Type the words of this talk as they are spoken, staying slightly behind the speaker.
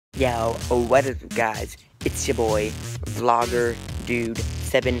Yo, what is up, guys? It's your boy, Vlogger Dude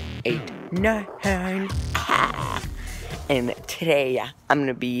 789. And today I'm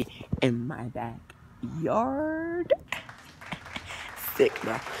gonna be in my backyard. Sick,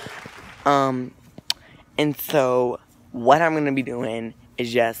 bro. And so what I'm gonna be doing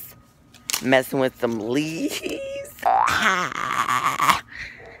is just messing with some leaves.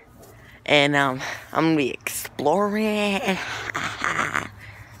 And I'm gonna be exploring.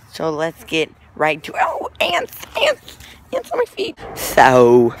 So let's get right to ants on my feet.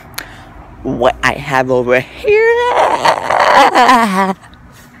 So what I have over here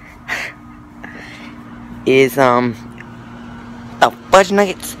is the fudge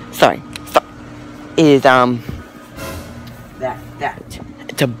nuggets. Sorry. Is that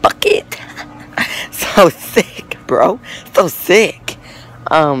it's a bucket. So sick, bro. So sick.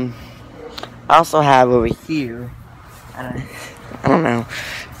 I also have over here, I don't know.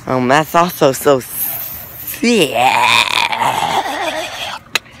 That's also so sick. So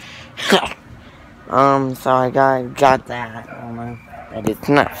I got that. I don't know that it's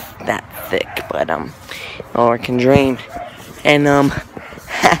not that thick, but or it can drain. And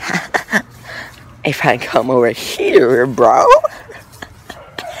if I come over here, bro,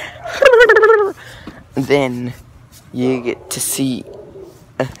 then you get to see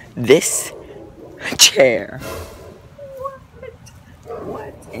this chair.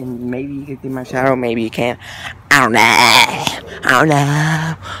 What? And maybe you can see my shadow, maybe you can't. I don't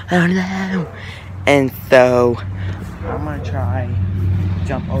know. And so I'm gonna try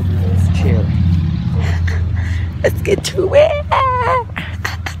jump over this chair. Let's get to it.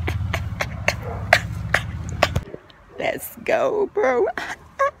 Let's go, bro.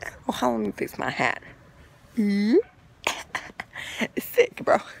 Oh, let me fix my hat. It's sick,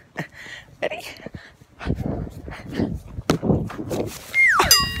 bro. Ready?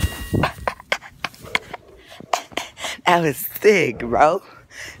 That was sick, bro.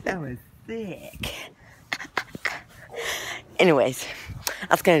 That was sick. Anyways,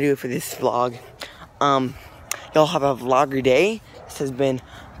 that's gonna do it for this vlog. Y'all have a vlogger day. This has been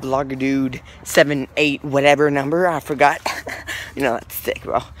Vlogger Dude 78 whatever number, I forgot. You know, that's sick,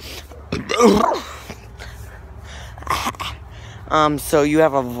 bro. So you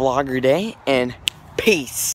have a vlogger day, and peace.